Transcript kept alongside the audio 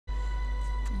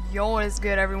Yo, what is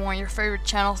good, everyone? Your favorite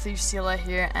channel thief Sealette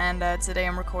here, and today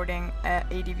I'm recording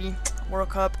ADV World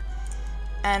Cup,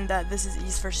 and this is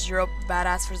East versus Europe,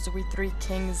 Badass versus We Three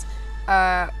Kings.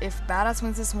 If Badass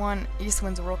wins this one, East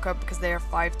wins the World Cup because they are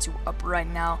 5-2 up right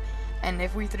now, and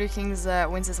if We Three Kings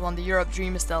wins this one, the Europe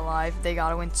dream is still alive. They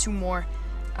gotta win 2 more.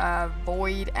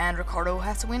 Void and Ricardo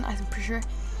have to win, I'm pretty sure,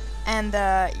 and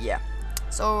yeah.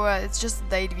 So it's just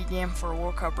the ADV game for a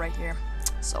World Cup right here.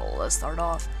 So let's start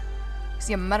off.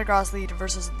 See a Metagross lead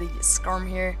versus the Skarm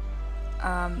here.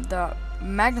 The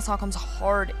Magneton comes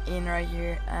hard in right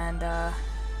here, and that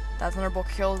Thunderbolt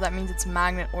kills. That means it's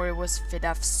Magnet, or it was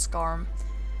FidF Skarm.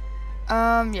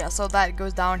 Yeah, so that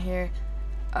goes down here.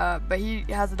 But he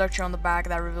has the Duck Chair on the back.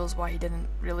 That reveals why he didn't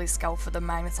really scout for the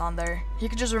Magneton there. He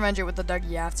could just revenge it with the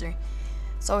Dougie after.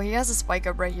 So he has a Spike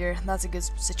Up right here. That's a good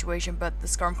situation, but the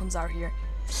Skarm comes out here.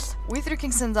 We Three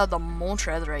Kings sends out the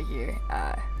Moltres right here.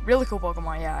 Really cool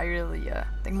Pokemon, yeah. I really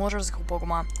think Moltres is a cool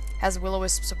Pokemon. Has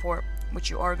Will-O-Wisp support,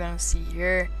 which you are going to see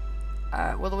here.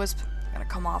 Will-O-Wisp going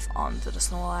to come off onto the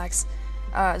Snorlax.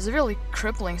 It's a really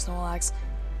crippling Snorlax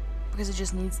because it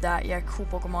just needs that. Yeah, cool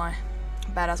Pokemon.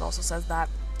 Badass also says that.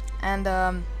 And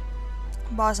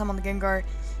Bottom on the Gengar.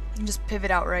 You can just pivot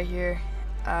out right here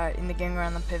in the Gengar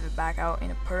and then pivot back out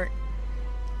in a Pert.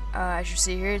 As you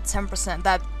see here, 10%.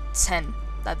 That 10.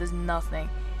 That is nothing.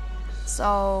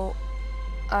 So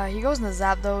he goes into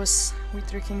Zapdos. We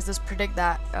Three Kings does predict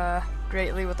that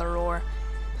greatly with a Roar.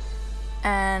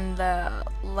 And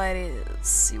let's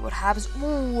see what happens.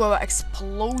 Ooh,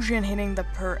 explosion hitting the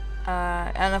Pert.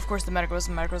 And of course the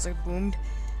Metagross like boomed.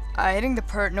 Hitting the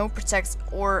Pert, no protects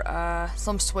or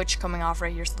some switch coming off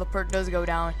right here. So the Pert does go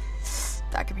down.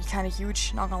 That could be kind of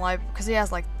huge, not gonna lie, because he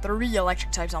has like 3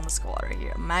 electric types on the squad right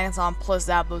here. Magneton plus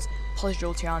Zapdos plus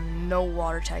Jolteon, no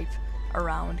water type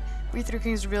around. We Three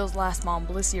Kings reveals last mom,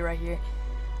 Blissey right here.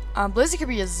 Blissey could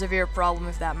be a severe problem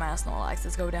if that Mass Snorlax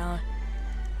does go down.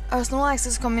 Snorlax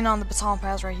is coming on the Baton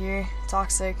Pass right here.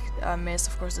 Toxic, Miss,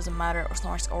 of course, doesn't matter, or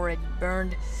Snorlax already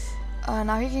burned.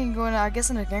 Now he can go in, I guess,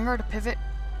 into Gengar to pivot.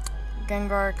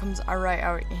 Gengar comes right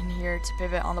out in here to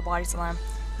pivot on the Body Slam.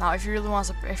 Now, if he really wants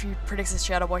to, if he predicts his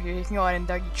Shadow Ball here, he can go ahead and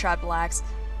Dougie trap Blax,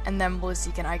 and then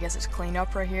Blissey can, I guess, just clean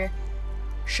up right here.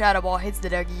 Shadow Ball hits the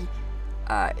Dougie.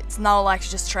 It's not like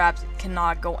just trapped,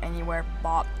 cannot go anywhere.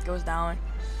 Bop goes down.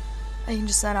 And he can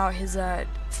just send out his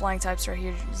flying types right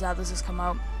here. Zapdos just come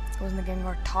out, goes in the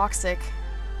Gengar. Toxic,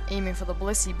 aiming for the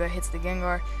Blissey, but hits the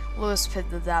Gengar. Lewis hits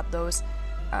the Zapdos,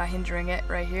 hindering it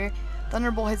right here.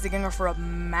 Thunderbolt hits the Gengar for a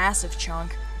massive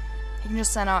chunk. He can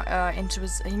just send out into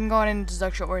his. He can go into his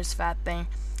Duck Shot or his Fat Thing.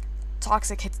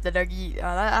 Toxic hits the Dougie.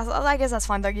 I guess that's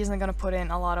fine. Dougie isn't gonna put in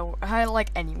a lot of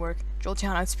like any work.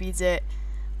 Jolteon outspeeds it.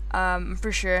 I'm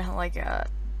pretty sure. Like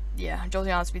yeah, Jolteon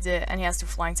outspeeds it, and he has 2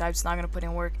 flying types. Not gonna put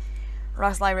in work.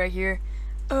 Rock Slide right here.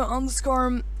 On the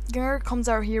Skarm, Gengar comes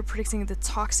out here predicting the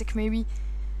Toxic maybe.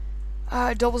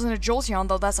 Doubles into Jolteon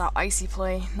though. That's an icy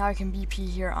play. Now I can BP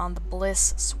here on the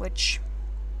Bliss switch.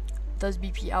 Does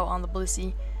BP out on the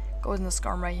Blissey. Goes in the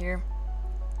Skarm right here.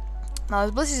 Now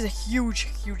this Blissey is a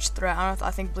huge threat. I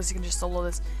think Blissey can just solo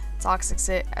this Toxic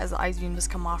sit as the Ice Beam does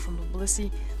come off from the Blissey.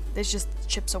 This just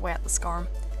chips away at the Skarm.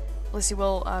 Blissey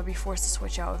will be forced to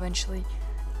switch out eventually.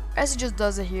 As he just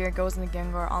does it here, goes in the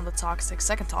Gengar on the Toxic,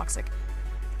 second Toxic.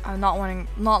 Not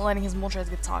letting his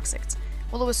Moltres get Toxic.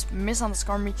 Will-O-Wisp miss on the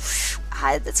Skarmory.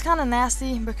 It's kind of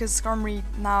nasty because Skarmory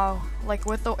now, like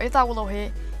if that Willow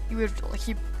hit,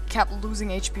 he kept losing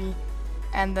HP.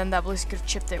 And then that Blissey could have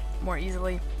chipped it more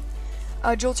easily.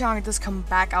 Jolteon does come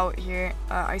back out here.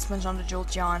 Ice Punch on the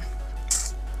Jolteon.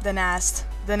 The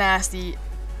nasty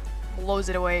blows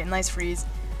it away. Nice freeze.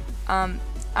 I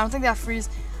don't think that freeze,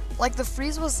 like the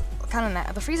freeze was kind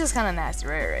of the freeze is kind of nasty,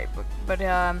 right? But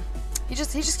he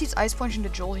just keeps Ice Punching the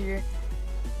Joel here,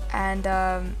 and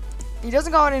he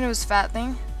doesn't go out into his Fat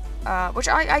Thing, which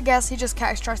I guess he just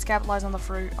tries to capitalize on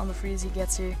the freeze he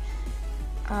gets here.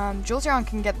 Jolteon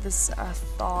can get this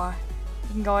Thaw.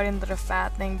 He can go out into the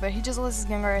Fat Thing, but he just lets his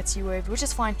Gengar get T-Wave, which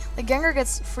is fine. The Gengar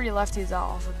gets free lefties out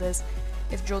off of this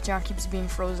if Jolteon keeps being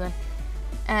frozen.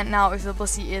 And now if the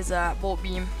Blissey is Bolt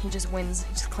Beam, he just wins.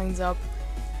 He just cleans up.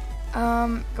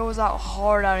 Goes out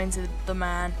hard out into the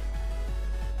man.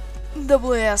 The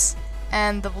Bliss.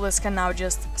 And the Bliss can now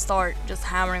just start just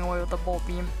hammering away with the Bolt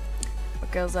Beam.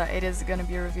 Because it is going to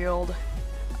be revealed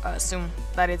soon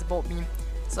that it's Bolt Beam.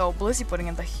 So Blissey putting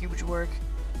in the huge work.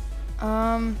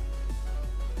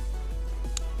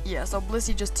 Yeah, so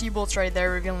Blissey just T-bolts right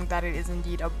there, revealing that it is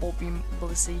indeed a Bolt Beam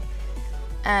Blissey.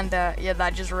 And yeah,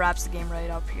 that just wraps the game right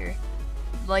up here.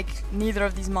 Like, neither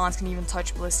of these mons can even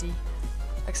touch Blissey.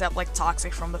 except like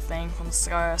Toxic from the thing, from the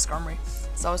Skarmory.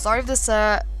 So sorry if this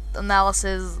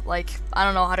analysis, like, I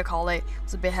don't know how to call it. It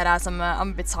was a bit head-ass. I'm a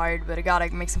bit tired, but I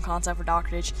gotta make some content for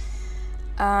Doctorage.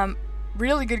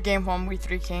 Really good game from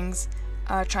We3 Kings.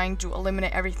 Trying to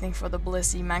eliminate everything for the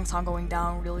Blissey. Mangtong going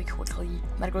down really quickly.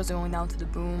 Metagross going down to the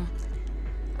Boom.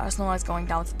 Snorlax going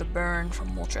down to the Burn from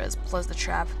Moltres, plus the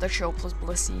Trap, the Show, plus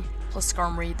Blissey, plus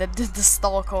Skarmory. The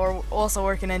Stall core also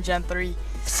working in Gen 3.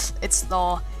 It's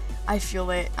Stall. I feel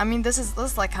it. I mean, this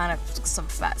is like kind of some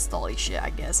fat stally shit,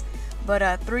 I guess.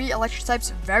 But 3 electric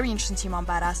types, very interesting team on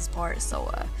Badass's part.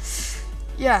 So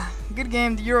yeah, good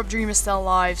game. The Europe dream is still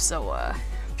alive. So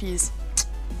peace.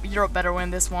 Europe better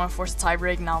win this one, force a tie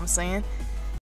break. Now I'm saying.